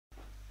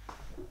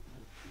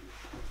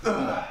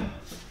I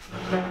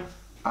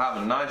have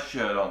a nice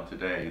shirt on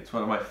today. It's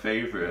one of my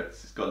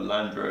favourites. It's got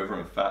Land Rover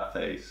and Fat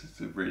Face.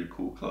 It's a really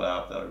cool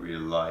collab that I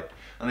really like.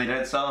 And they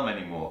don't sell them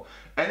anymore.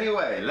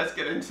 Anyway, let's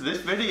get into this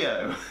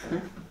video.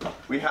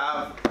 We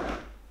have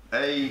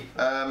a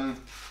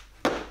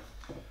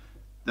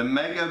the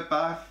Mega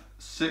Baff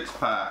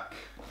 6-pack.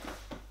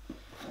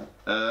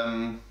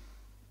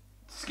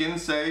 Skin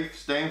safe,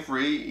 stain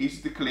free,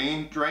 easy to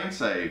clean, drain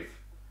safe.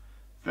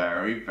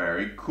 Very,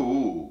 very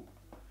cool.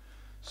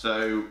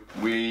 So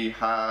we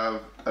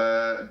have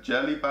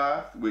Gelli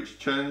bath, which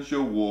turns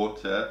your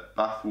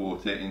bath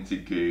water into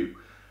goo.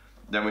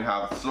 Then we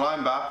have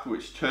slime bath,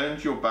 which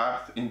turns your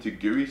bath into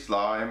gooey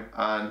slime,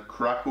 and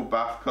Crackle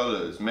bath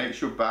colors. Makes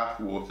your bath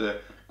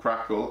water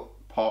crackle,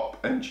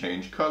 pop, and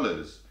change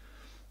colors.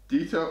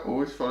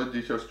 Always follow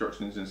detailed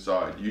instructions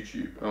inside.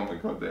 YouTube. Oh my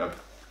god, they have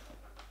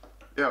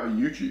a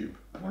YouTube.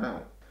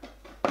 Wow.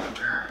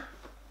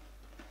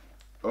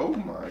 Oh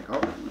my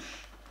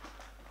gosh.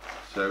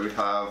 So we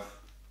have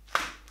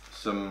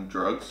some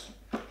drugs.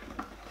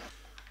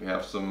 We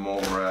have some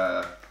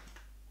more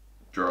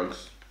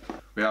drugs.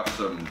 We have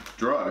some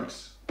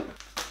drugs.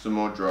 Some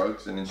more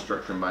drugs, an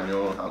instruction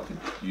manual on how to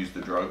use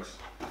the drugs.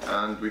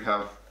 And we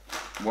have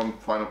one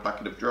final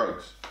packet of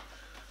drugs.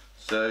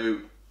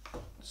 So,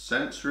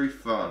 sensory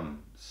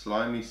fun,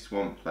 slimy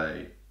swamp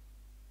play.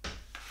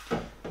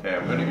 Okay,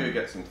 I'm gonna go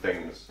get some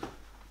things.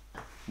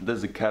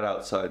 There's a cat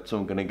outside, so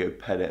I'm gonna go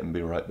pet it and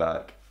be right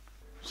back.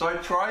 So I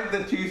tried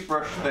the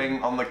toothbrush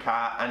thing on the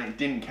cat and it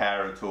didn't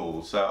care at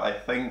all. So I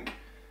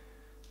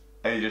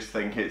just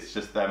think it's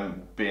just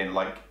them being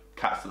like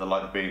cats that are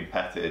like being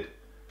petted.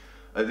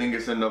 I think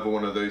it's another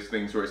one of those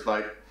things where it's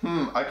like,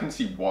 I can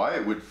see why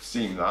it would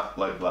seem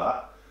like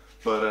that,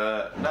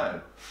 but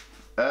no.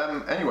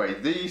 Anyway,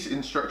 these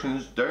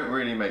instructions don't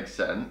really make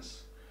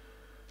sense.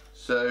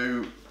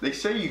 So they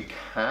say you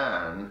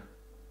can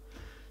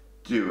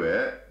do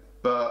it,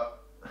 but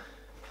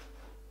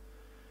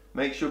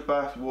makes your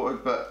bath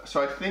water,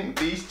 so I think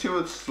these two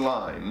are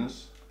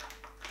slimes,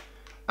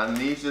 and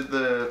these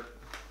are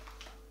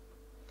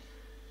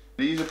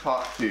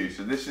part 2,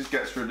 so this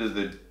gets rid of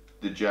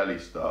the jelly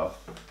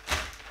stuff.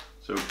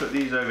 So we'll put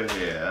these over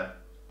here,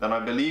 then I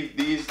believe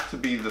these to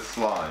be the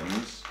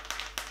slimes,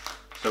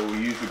 so we'll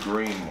use the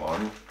green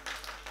one,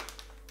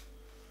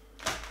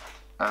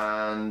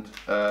 and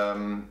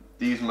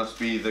these must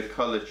be the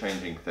colour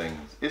changing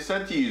things. It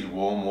said to use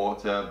warm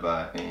water,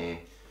 but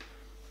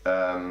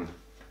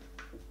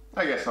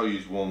I guess I'll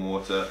use warm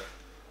water,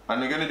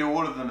 and I'm going to do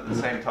all of them at the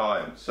same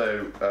time.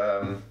 So,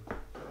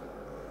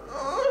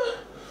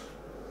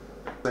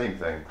 same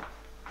thing.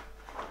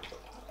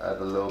 Add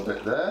a little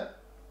bit there.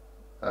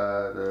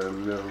 Add a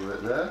little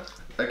bit there.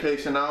 Okay,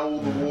 so now all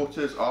the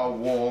waters are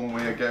warm.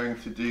 We are going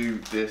to do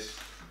this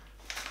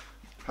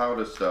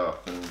powder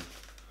stuff and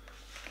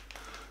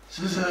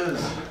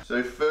scissors.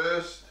 So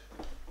first,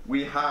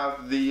 we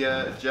have the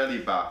Gelli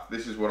bath.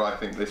 This is what I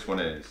think this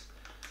one is.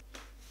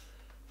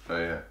 Oh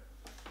yeah.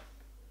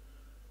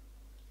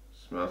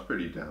 Smells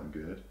pretty damn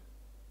good.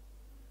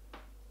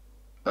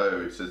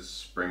 Oh, it says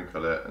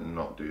sprinkle it and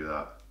not do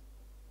that.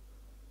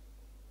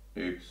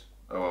 Oops.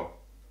 Oh well.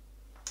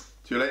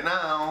 Too late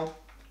now.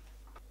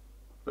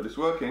 But it's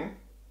working.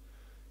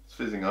 It's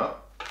fizzing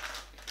up.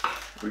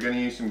 We're going to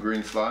use some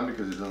green slime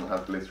because it doesn't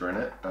have glitter in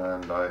it,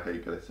 and I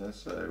hate glitter,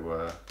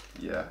 so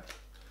yeah.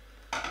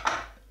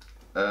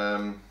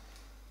 I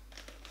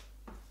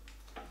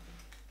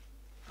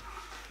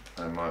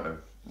might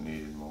have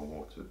needed more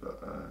water,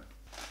 but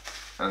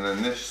and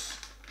then this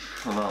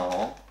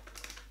canal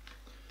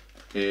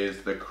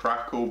is the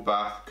Crackle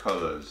bath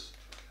colours,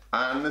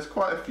 and there's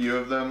quite a few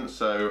of them,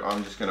 so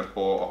I'm just going to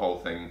pour a whole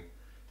thing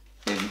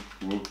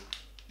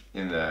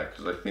in there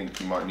because I think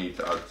you might need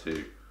to add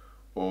 2,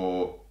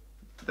 or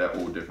they're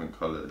all different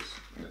colours.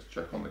 Let's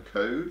check on the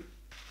code.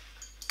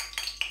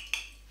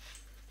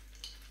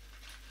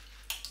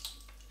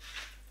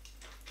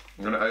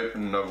 I'm going to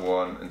open another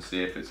one and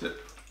see if it's a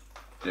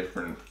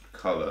different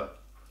colour.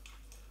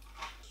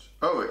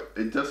 Oh,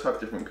 it does have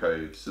different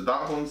codes. So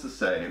that one's the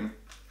same.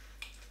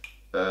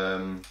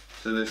 So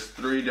there's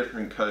 3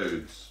 different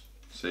codes.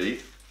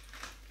 See?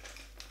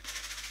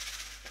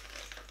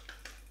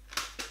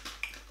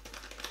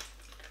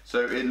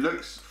 So it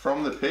looks,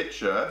 from the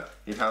picture,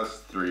 it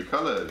has 3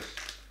 colours.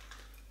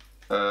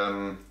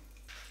 There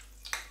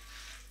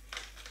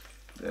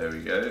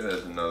we go,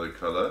 there's another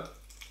colour.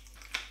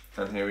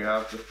 And here we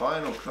have the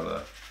final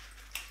colour.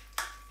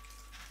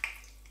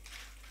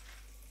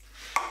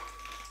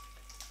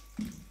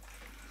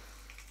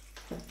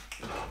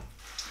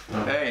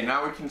 Okay,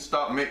 now we can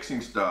start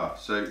mixing stuff.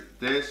 So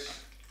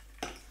this,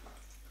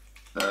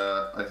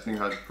 I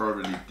think I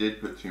probably did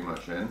put too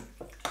much in.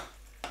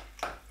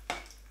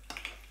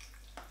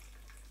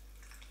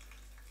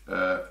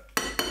 I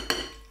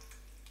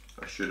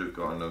should have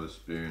got another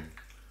spoon.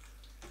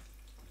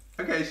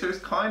 Okay, so it's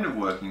kind of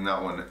working,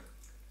 that one.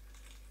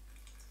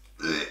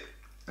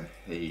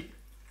 I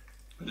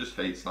just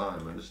hate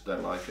slime, I just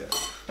don't like it.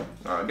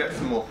 Alright, get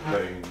some more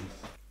cones.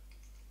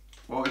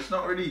 Well, it's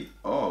not really,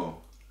 oh,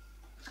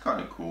 it's kind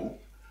of cool.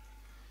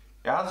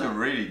 It hasn't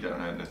really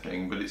done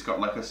anything, but it's got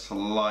like a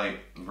slight,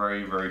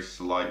 very, very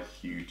slight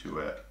hue to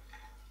it.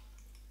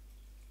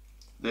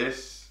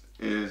 This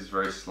is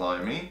very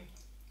slimy.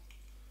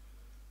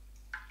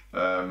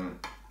 But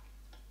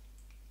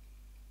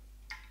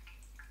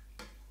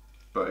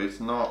it's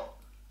not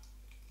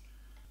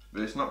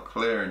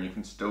clear, and you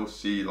can still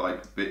see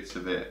like bits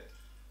of it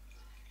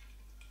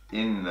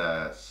in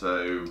there,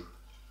 so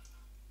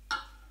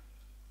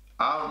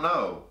I don't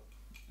know.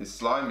 It's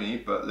slimy,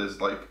 but there's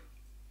like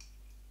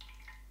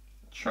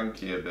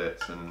chunkier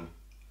bits, and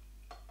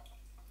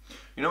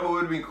you know what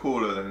would have been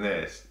cooler than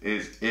this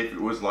is if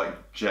it was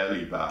like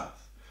jelly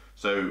bath,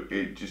 so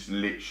it just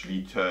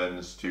literally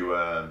turns to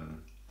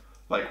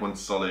like one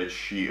solid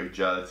sheet of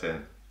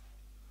gelatin,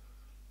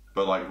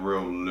 but like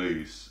real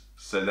loose,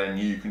 so then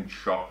you can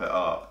chop it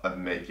up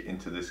and make it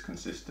into this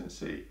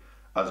consistency,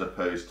 as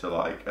opposed to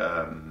like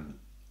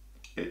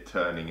it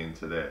turning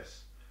into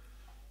this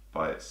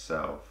by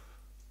itself.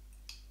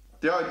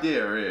 The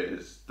idea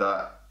is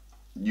that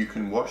you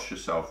can wash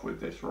yourself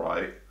with this,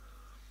 right?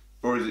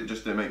 Or is it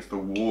just it makes the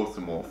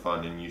water more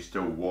fun and you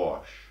still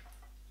wash?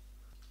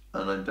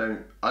 And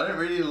I don't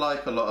really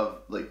like a lot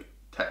of like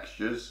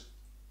textures,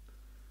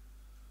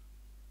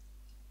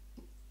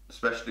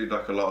 especially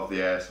like a lot of the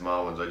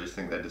ASMR ones. I just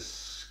think they're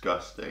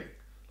disgusting.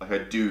 Like I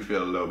do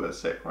feel a little bit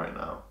sick right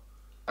now.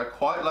 I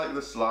quite like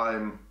the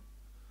slime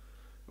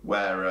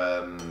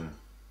where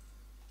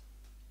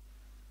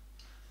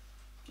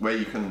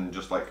you can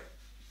just like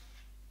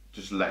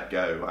let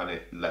go, and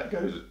it let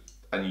goes,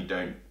 and you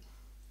don't,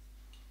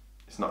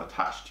 it's not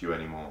attached to you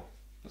anymore.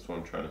 That's what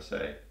I'm trying to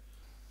say.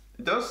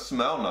 It does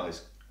smell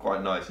nice,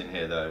 quite nice in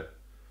here though.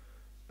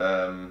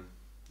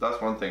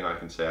 That's one thing I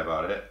can say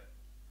about it.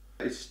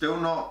 It's still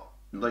not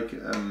like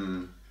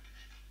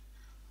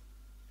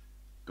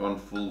gone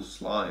full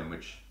slime,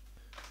 which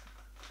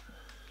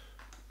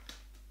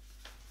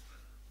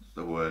is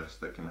the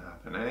worst that can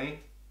happen, eh?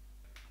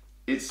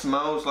 It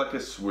smells like a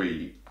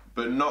sweet,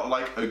 but not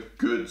like a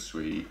good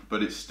sweet,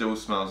 but it still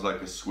smells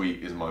like a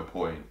sweet is my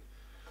point.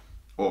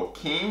 Or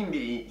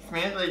candy, it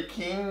smells like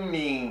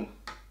candy.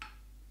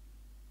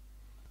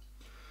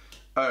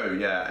 Oh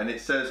yeah, and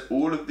it says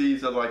all of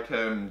these are like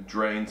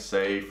drain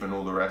safe and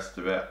all the rest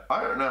of it.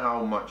 I don't know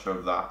how much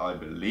of that I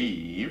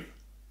believe,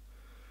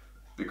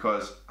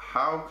 because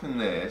how can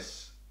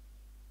this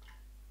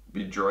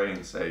be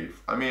drain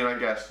safe? I mean, I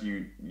guess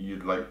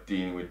you'd like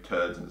dealing with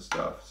turds and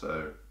stuff,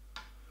 so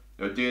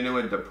you're dealing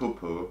with the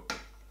poo-poo,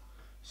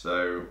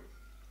 so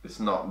it's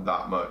not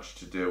that much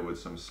to deal with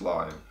some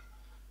slime.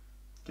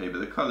 Okay,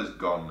 but the colour's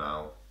gone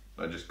now.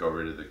 I just got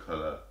rid of the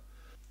colour.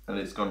 And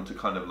it's gone to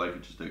kind of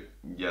like just a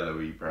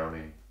yellowy,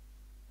 browny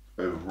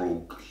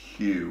overall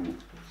hue.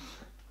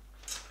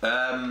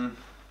 I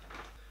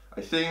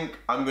think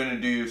I'm going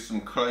to do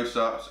some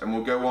close-ups, and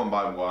we'll go one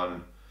by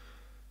one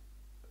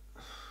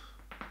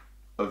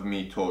of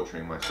me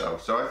torturing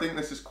myself. So I think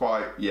this is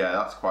quite, yeah,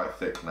 that's quite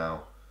thick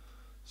now.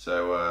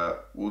 So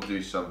we'll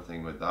do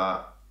something with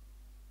that.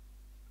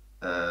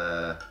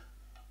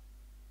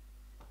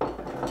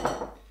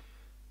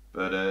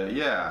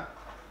 Yeah,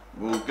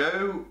 we'll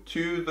go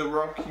to the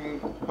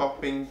rocking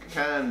popping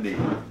candy.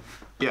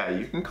 Yeah,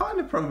 you can kind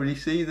of probably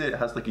see that it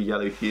has like a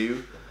yellow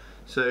hue.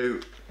 So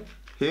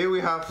here we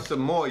have some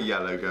more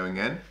yellow going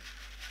in.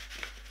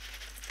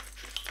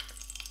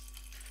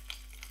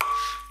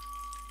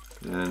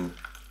 And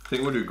I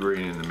think we'll do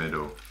green in the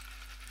middle.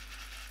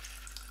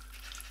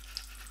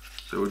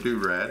 So we'll do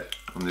red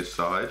on this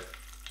side.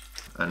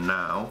 And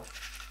now,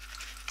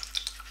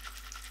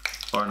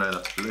 oh no,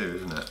 that's blue,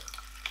 isn't it?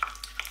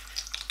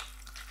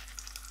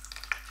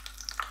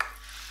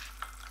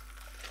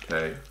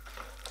 Okay.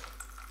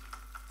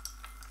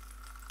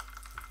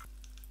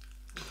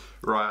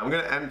 Right, I'm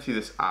going to empty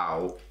this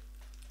out,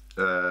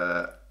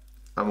 and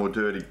we'll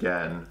do it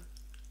again.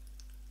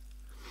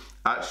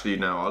 Actually,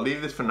 no, I'll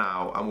leave this for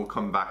now, and we'll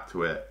come back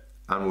to it,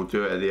 and we'll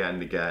do it at the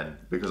end again,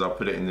 because I'll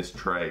put it in this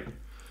tray.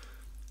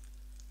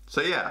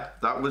 So yeah,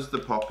 that was the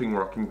popping,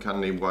 rocking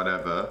candy,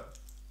 whatever.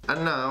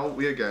 And now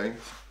we are going to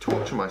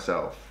torture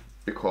myself,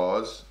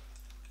 because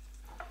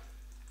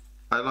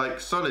I like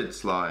solid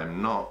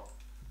slime, not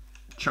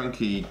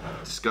chunky,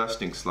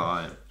 disgusting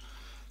slime.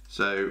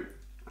 So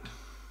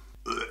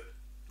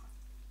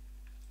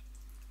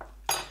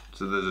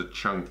there's a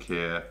chunk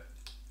here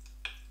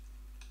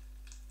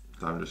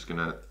that I'm just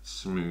gonna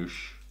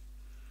smoosh,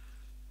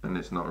 and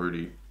it's not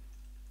really,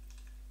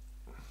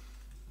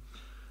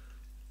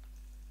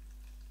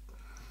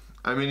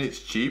 I mean, it's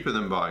cheaper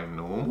than buying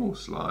normal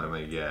slime,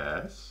 I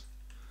guess.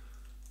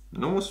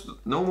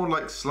 Normal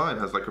like slime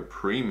has like a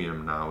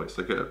premium now. It's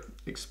like a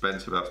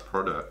expensive ass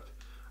product.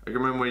 I can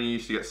remember when you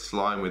used to get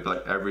slime with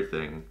like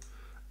everything,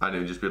 and it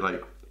would just be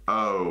like,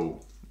 oh,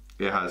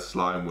 it has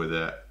slime with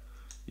it.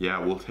 Yeah,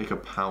 we'll take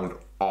 £1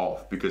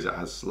 off because it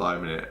has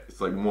slime in it.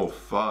 It's like more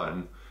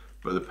fun,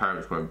 but the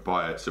parents won't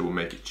buy it, so we'll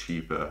make it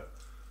cheaper.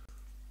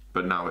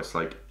 But now it's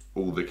like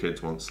all the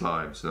kids want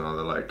slime, so now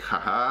they're like,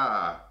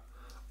 haha,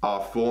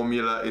 our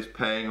formula is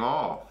paying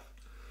off.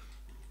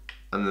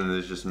 And then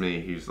there's just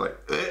me who's like,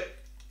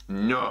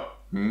 no,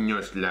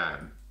 no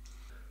slime.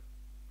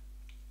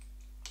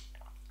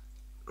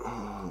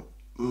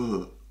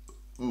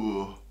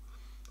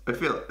 I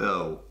feel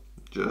ill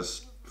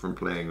just from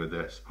playing with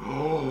this.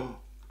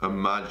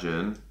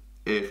 Imagine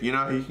if, you know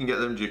how you can get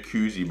them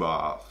jacuzzi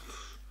baths,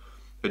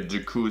 a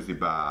jacuzzi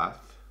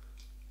bath,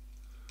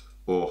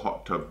 or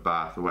hot tub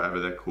bath, or whatever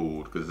they're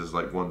called, because there's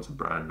like one's a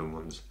brand and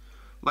one's,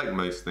 like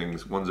most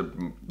things,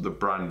 the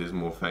brand is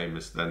more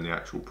famous than the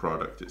actual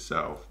product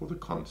itself, or the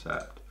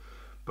concept.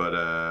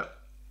 But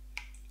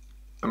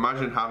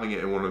imagine having it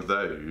in one of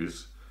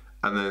those,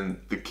 and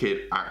then the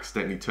kid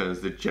accidentally turns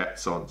the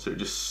jets on, so it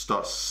just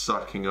starts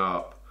sucking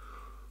up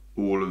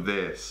all of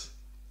this.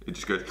 It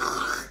just goes.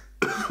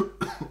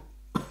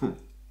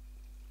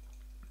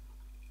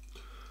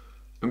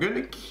 I'm going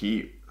to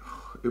keep.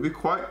 It'll be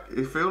quite.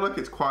 I feel like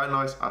it's quite a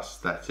nice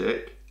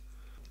aesthetic.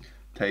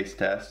 Taste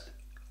test.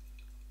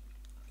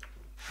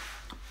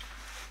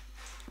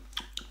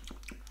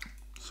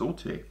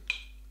 Salty.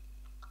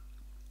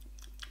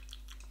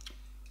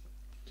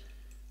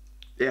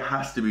 It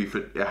has to be for.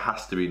 It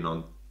has to be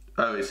non.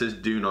 Oh, it says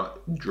do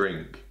not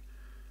drink.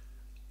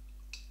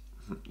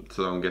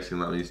 So I'm guessing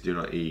that means do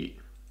not eat.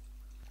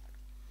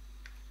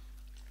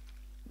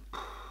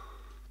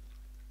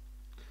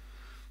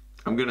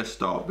 I'm gonna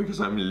stop because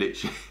I'm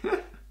literally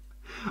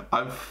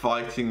I'm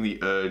fighting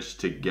the urge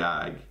to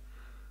gag.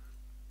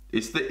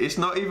 It's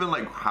not even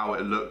like how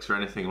it looks or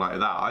anything like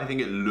that. I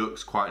think it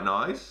looks quite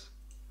nice.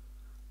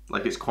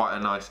 Like it's quite a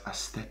nice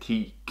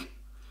aesthetique.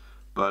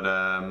 But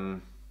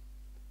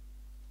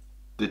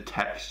the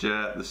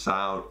texture, the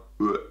sound,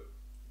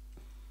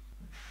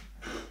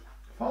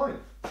 fine.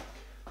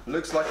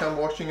 Looks like I'm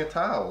washing a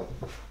towel.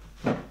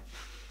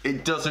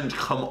 It doesn't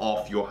come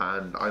off your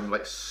hand. I'm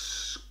like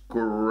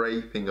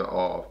scraping it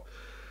off.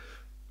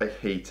 I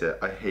hate it.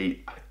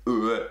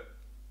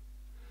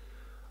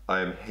 I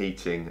am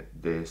hating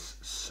this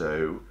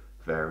so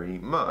very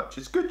much.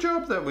 It's a good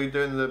job that we're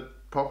doing the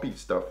poppy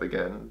stuff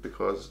again,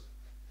 because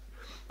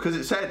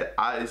it said,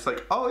 it's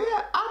like, oh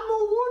yeah, add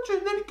more water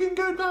and then it can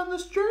go down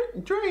the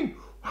drain.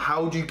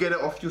 How do you get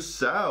it off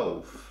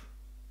yourself?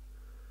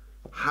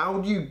 How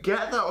do you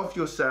get that off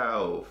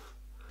yourself?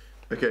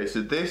 Okay,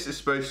 so this is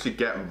supposed to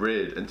get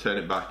rid and turn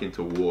it back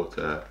into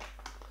water.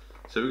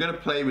 So we're gonna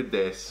play with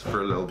this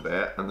for a little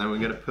bit, and then we're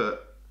gonna put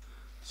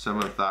some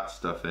of that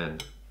stuff in.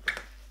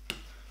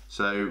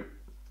 So,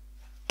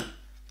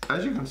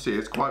 as you can see,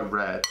 it's quite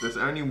red. There's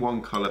only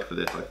one color for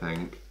this, I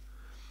think.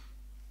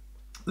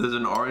 There's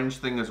an orange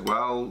thing as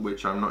well,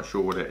 which I'm not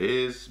sure what it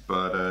is,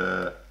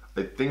 but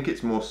I think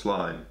it's more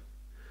slime.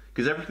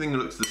 Because everything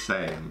looks the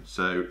same,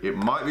 so it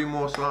might be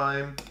more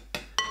slime.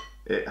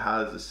 It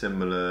has a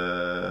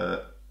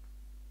similar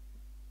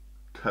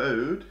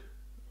code,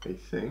 I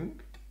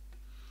think.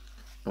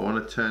 I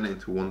want to turn it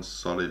into one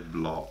solid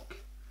block.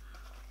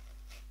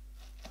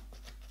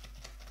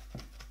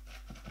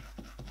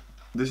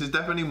 This is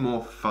definitely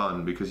more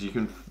fun because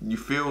you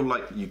feel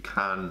like you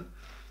can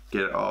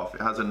get it off.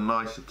 It has a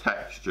nicer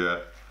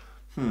texture.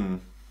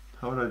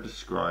 How would I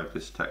describe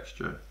this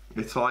texture?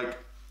 It's like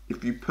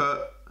if you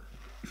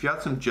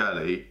had some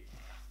jelly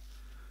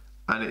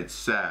and it's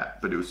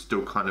set, but it was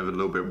still kind of a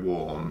little bit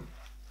warm,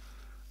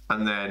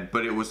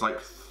 but it was like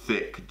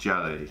thick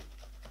jelly,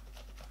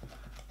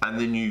 and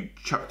then you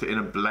chucked it in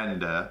a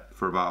blender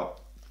for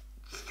about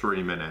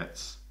 3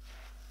 minutes,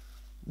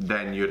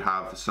 then you'd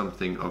have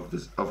something of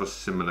a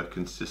similar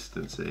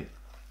consistency,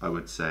 I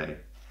would say.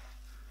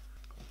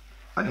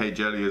 I hate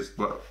jelly as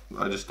well.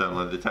 I just don't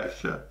like the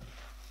texture.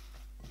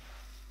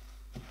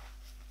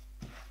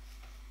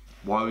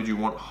 Why would you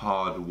want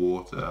hard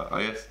water?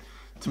 I guess,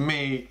 to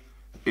me,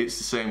 it's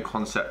the same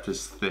concept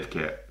as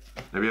Thicket.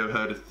 Have you ever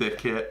heard of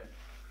Thicket?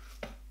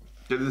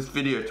 Get this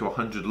video to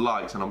 100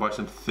 likes and I'll buy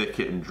some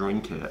Thicket and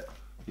drink it.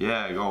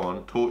 Yeah, go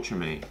on, torture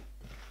me.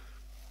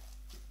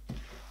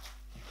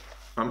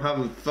 I'm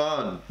having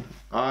fun.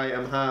 I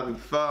am having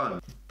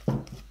fun.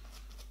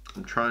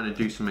 I'm trying to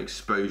do some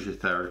exposure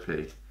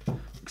therapy.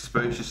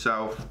 Expose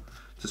yourself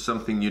to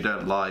something you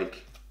don't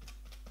like,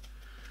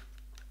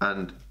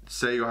 and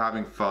say you're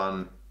having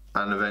fun,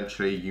 and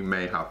eventually you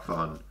may have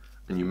fun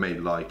and you may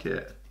like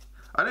it.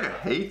 I don't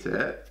hate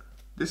it.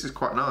 This is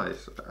quite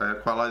nice. I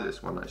quite like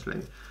this one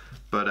actually.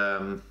 But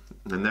and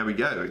there we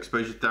go.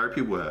 Exposure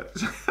therapy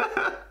works.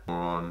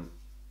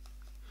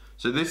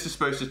 So this is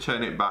supposed to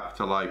turn it back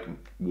to like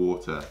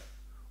water,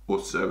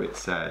 or so it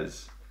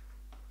says.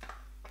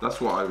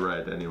 That's what I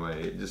read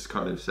anyway. It just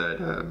kind of said,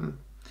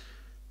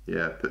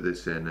 yeah, put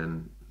this in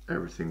and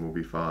everything will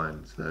be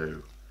fine.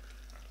 So,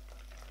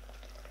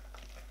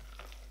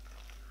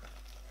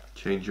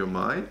 change your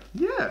mind?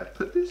 Yeah,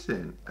 put this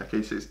in.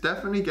 Okay, so it's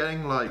definitely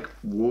getting like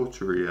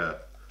waterier.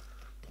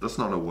 That's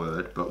not a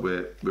word, but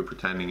we're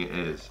pretending it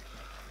is.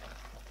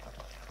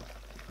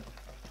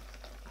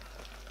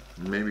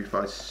 Maybe if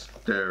I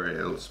stir it,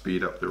 it'll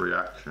speed up the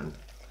reaction.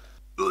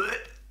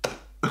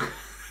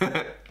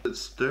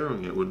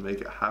 Stirring it would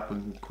make it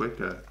happen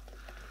quicker.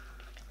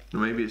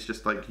 Maybe it's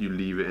just like you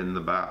leave it in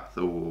the bath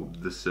or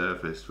the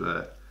surface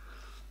where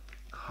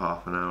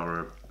half an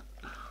hour.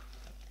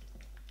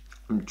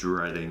 I'm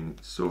dreading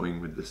sorting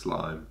with the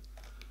slime.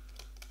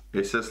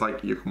 It says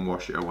like you can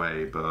wash it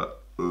away,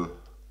 but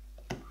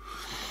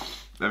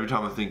every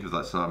time I think of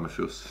that slime I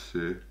feel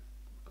sick.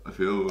 I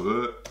feel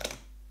it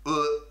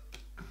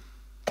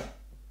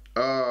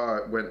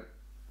went.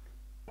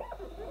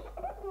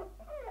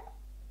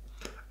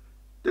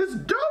 There's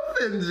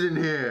dolphins in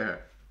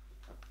here!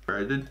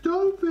 Alright, the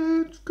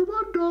dolphins! Come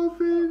on,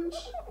 dolphins!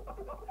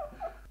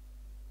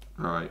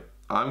 Alright,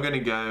 I'm gonna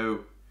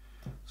go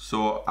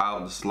sort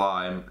out the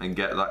slime and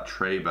get that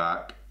tray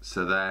back.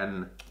 So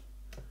then,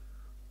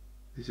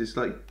 this is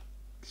like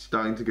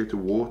starting to go to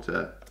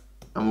water.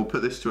 And we'll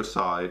put this to a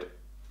side.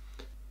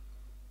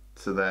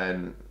 So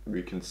then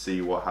we can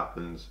see what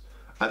happens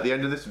at the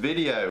end of this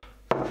video.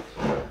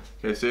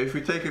 Okay, so if we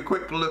take a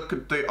quick look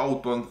at the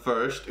old one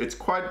first, it's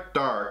quite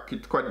dark,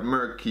 it's quite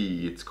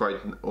murky, it's quite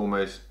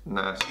almost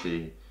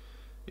nasty.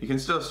 You can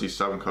still see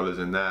some colours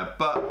in there,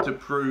 but to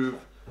prove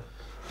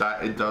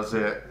that it does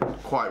it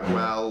quite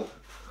well,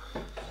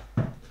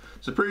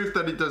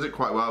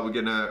 we're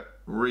gonna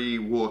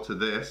re-water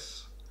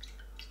this.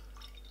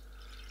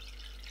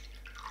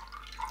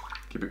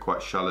 Keep it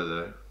quite shallow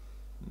though.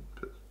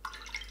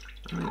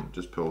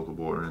 Just put all the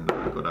water in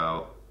that we got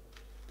out.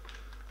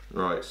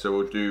 Right, so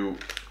we'll do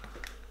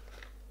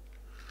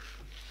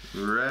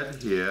red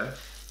here,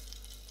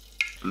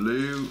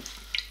 blue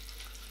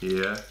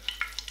here,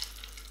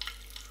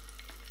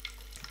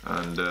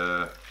 and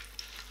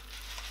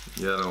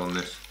yellow on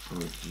this. Oh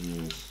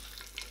jeez.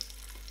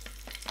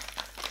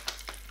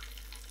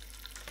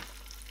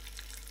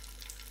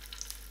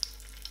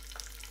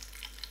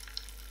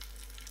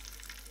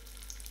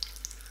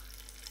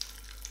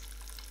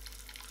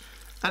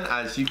 And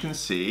as you can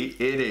see,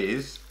 it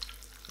is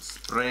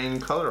spraying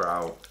colour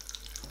out.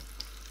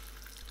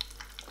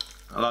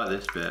 I like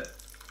this bit.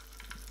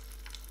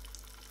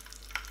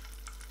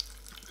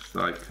 It's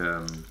like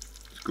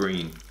it's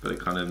green, but it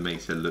kind of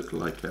makes it look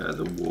like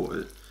the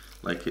water,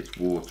 like it's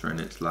water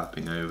and it's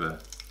lapping over.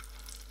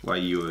 Why are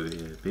you over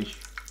here, bitch?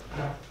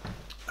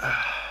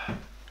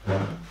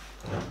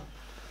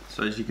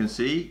 So as you can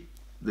see,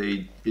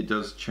 it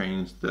does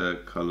change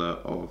the colour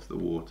of the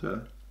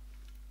water.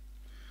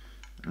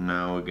 And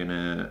now we're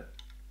gonna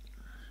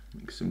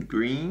make some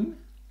green.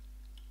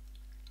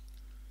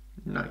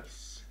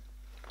 Nice.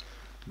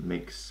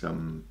 Make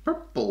some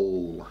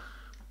purple.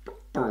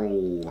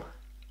 Purple.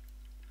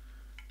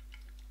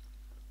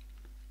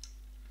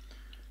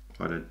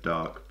 Quite a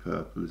dark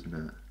purple, isn't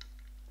it? And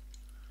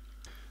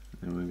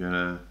then we're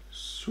gonna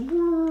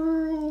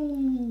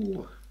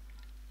swirl.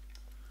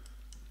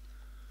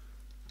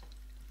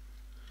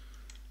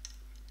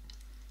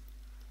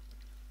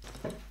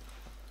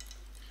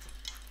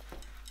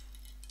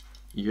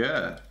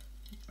 Yeah,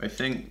 I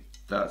think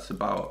that's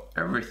about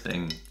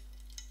everything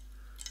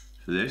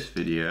for this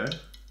video.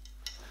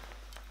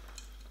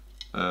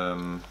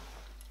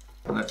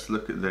 Let's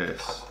look at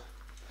this.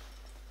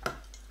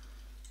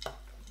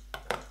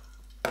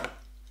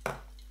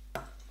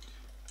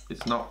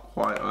 It's not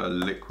quite a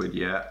liquid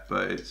yet,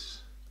 but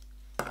it's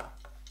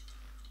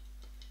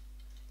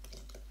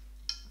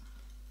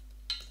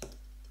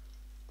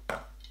I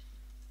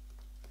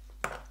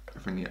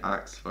think it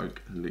acts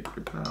like a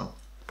liquid now.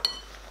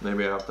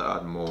 Maybe I have to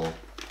add more.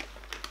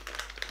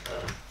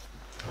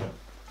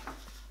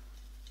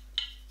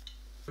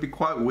 It'd be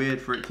quite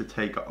weird for it to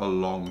take a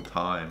long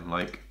time,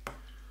 like,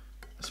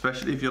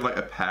 especially if you're like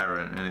a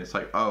parent and it's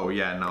like, oh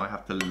yeah, now I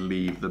have to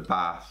leave the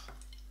bath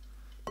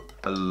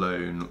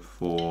alone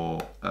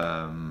for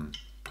a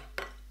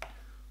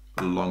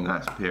long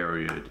ass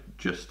period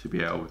just to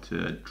be able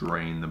to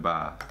drain the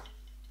bath.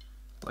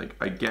 Like,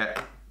 I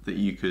get that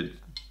you could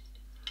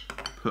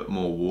put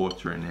more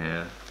water in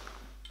here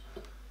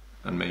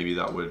and maybe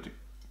that would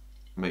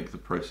make the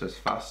process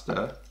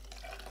faster.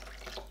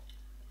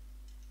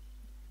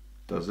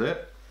 Does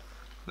it?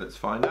 Let's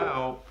find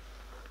out.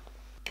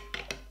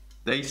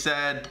 They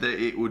said that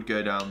it would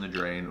go down the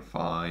drain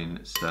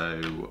fine,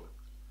 so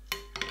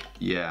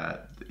yeah,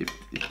 if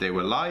they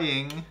were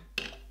lying,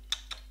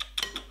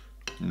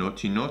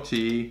 naughty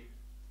naughty,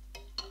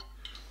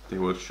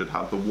 they should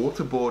have the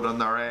water board on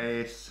their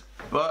ass.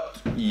 But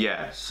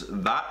yes,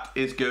 that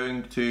is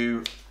going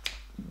to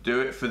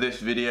do it for this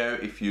video.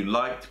 If you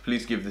liked,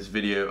 please give this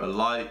video a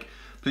like.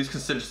 Please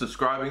consider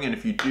subscribing, and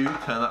if you do,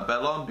 turn that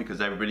bell on,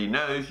 because everybody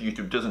knows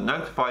YouTube doesn't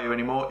notify you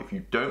anymore if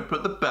you don't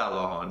put the bell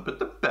on. Put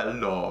the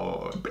bell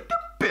on. Put the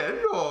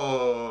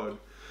bell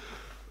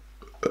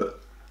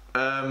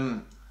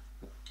on.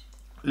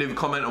 Leave a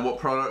comment on what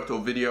product or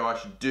video I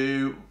should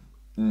do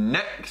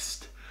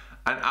next,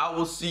 and I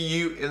will see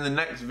you in the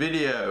next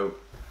video.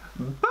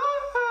 Bye.